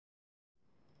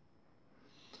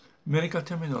Medical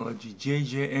terminology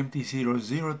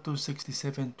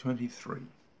JJMT0026723.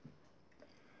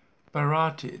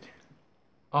 Parotid,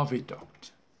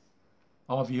 oviduct,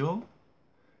 ovule,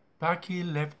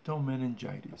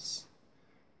 pachyleptomeningitis,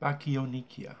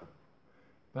 pachyonychia,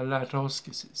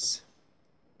 palatoschisis,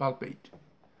 palpate,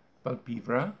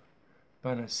 palpebra,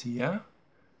 panacea,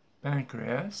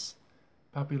 pancreas,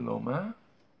 papilloma,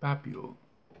 papule.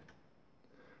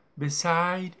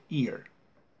 Beside ear.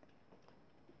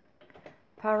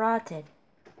 Parotid.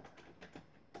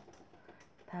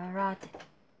 Parotid.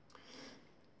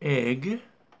 Egg,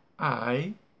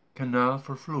 eye, canal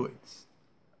for fluids.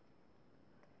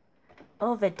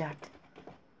 Oviduct.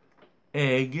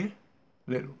 Egg,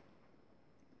 little.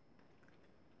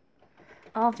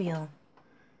 Ovule.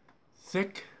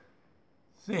 Thick,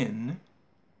 thin,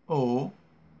 O,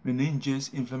 meninges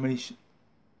inflammation.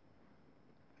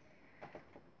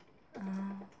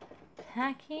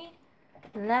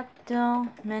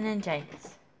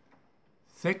 Pachyleptomeningitis.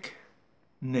 Thick,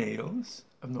 nails,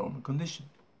 abnormal condition.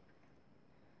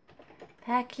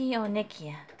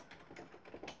 Pachyonychia.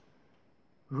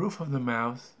 Roof of the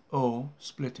mouth, O,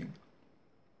 splitting.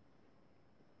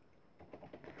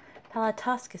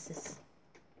 Palatoschisis.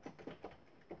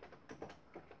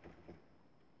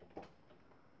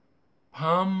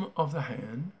 Palm of the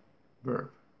hand,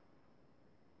 verb.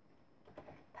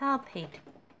 Palpate.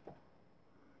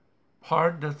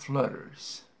 Part that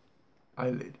flutters,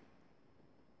 eyelid.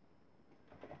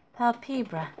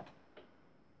 Palpebra.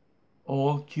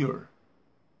 All cure.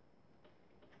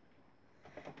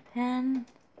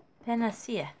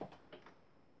 Panacea.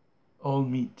 All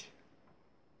meat.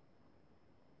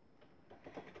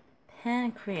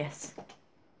 Pancreas.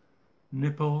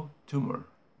 Nipple tumor.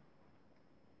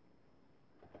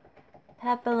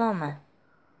 Papilloma.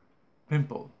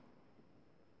 Pimple.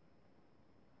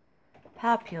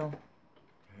 Papule.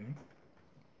 Okay.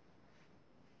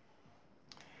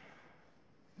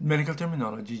 Medical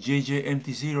terminology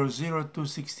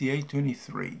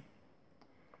JJMT0026823.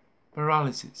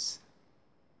 Paralysis,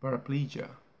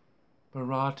 paraplegia,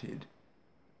 parotid,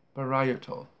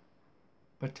 parietal,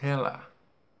 patella,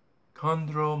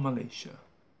 chondromalacia,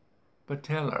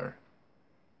 patellar,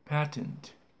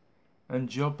 patent,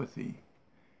 angiopathy,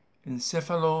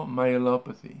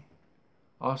 encephalomyelopathy,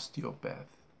 osteopath,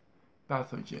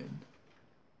 pathogen.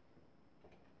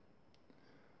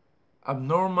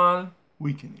 Abnormal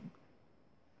weakening.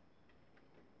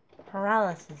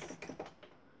 Paralysis.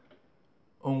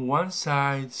 On one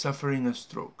side suffering a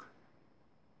stroke.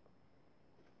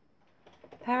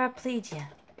 Paraplegia.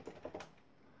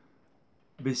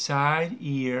 Beside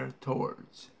ear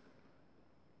towards.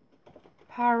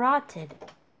 Parotid.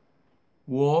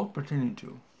 Wall pertaining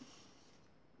to.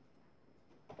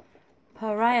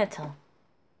 Parietal.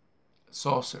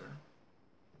 Saucer.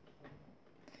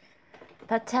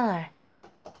 Patellar.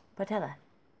 Patella.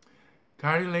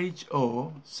 Cartilage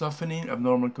O, softening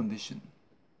abnormal condition.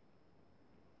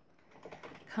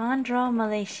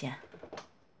 Chondromalacia.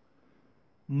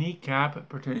 Kneecap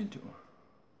pertaining to.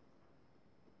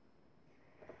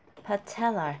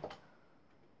 Patellar.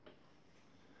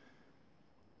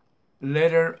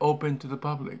 Letter open to the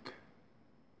public.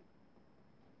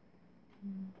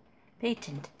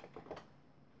 Patent.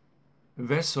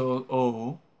 Vessel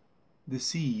O,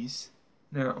 disease,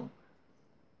 noun.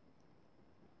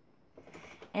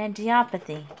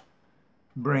 Angiopathy.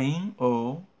 Brain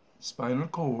O, spinal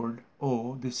cord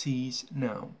O, disease,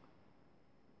 noun.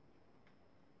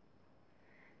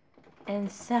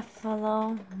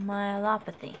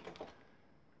 Encephalomyelopathy.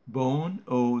 Bone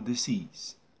O,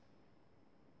 disease.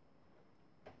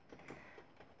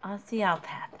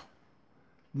 Osteopath.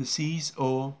 Disease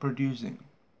O, producing.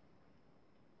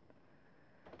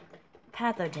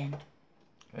 Pathogen.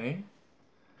 Okay?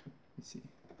 Let's see.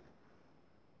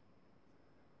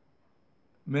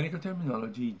 Medical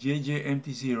terminology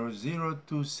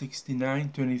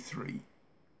JJMT0026923.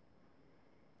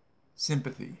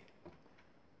 Sympathy.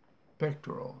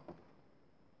 Pectoral.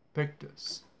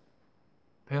 Pectus.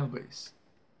 Pelvis.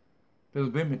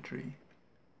 Pelvimetry.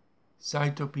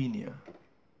 Cytopenia.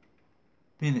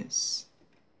 Penis.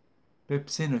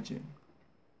 Pepsinogen.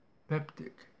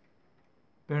 Peptic.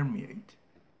 Permeate.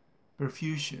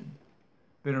 Perfusion.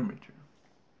 Barometer.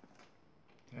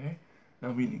 Okay?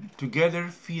 Now meaning. Together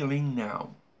feeling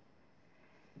now.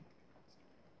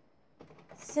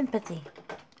 Sympathy.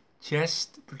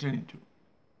 Chest pertaining to.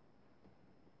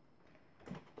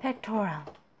 Pectoral.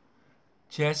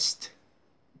 Chest.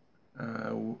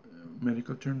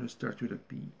 Medical term that starts with a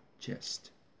P.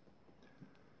 Chest.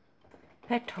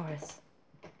 Pectoris.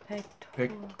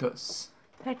 Pectus.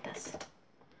 Pectus.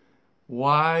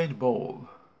 Wide bowl.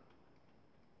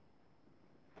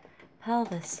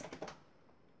 Pelvis.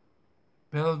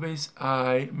 Pelvis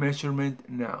eye measurement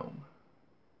noun.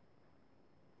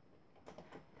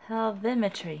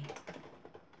 Pelvimetry.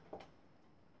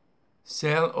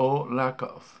 Cell or lack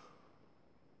of.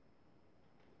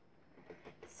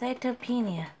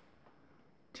 Cytopenia.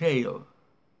 Tail.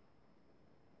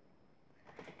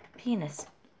 Penis.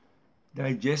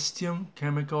 Digestion,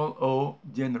 chemical or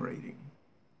generating.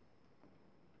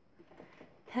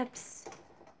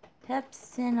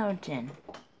 Pepsinogen.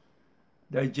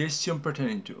 Digestion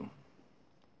pertaining to.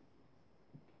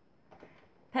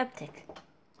 Peptic.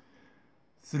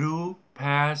 Through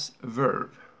past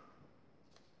verb.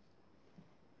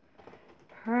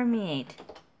 Permeate.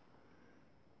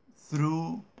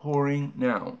 Through pouring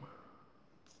noun.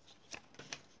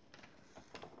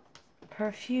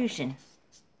 Perfusion.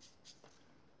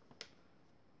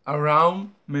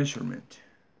 Around measurement.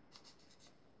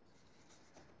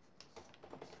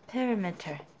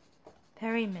 Perimeter.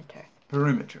 Perimeter.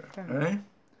 Perimeter. Perimeter.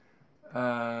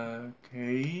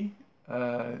 Okay.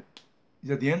 Is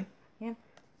that the end? Yep.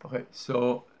 Okay,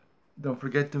 so don't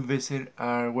forget to visit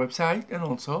our website and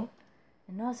also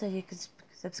you can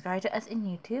subscribe to us in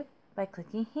YouTube by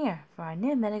clicking here for our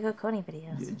new medical coding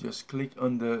videos. just click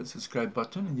on the subscribe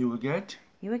button and you will get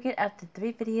up to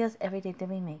 3 videos every day that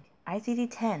we make.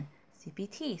 ICD-10,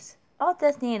 CPTs, all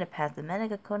designated to pass the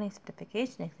medical coding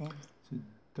certification exams. So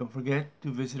don't forget to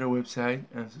visit our website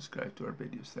and subscribe to our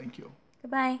videos. Thank you.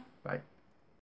 Goodbye. Bye.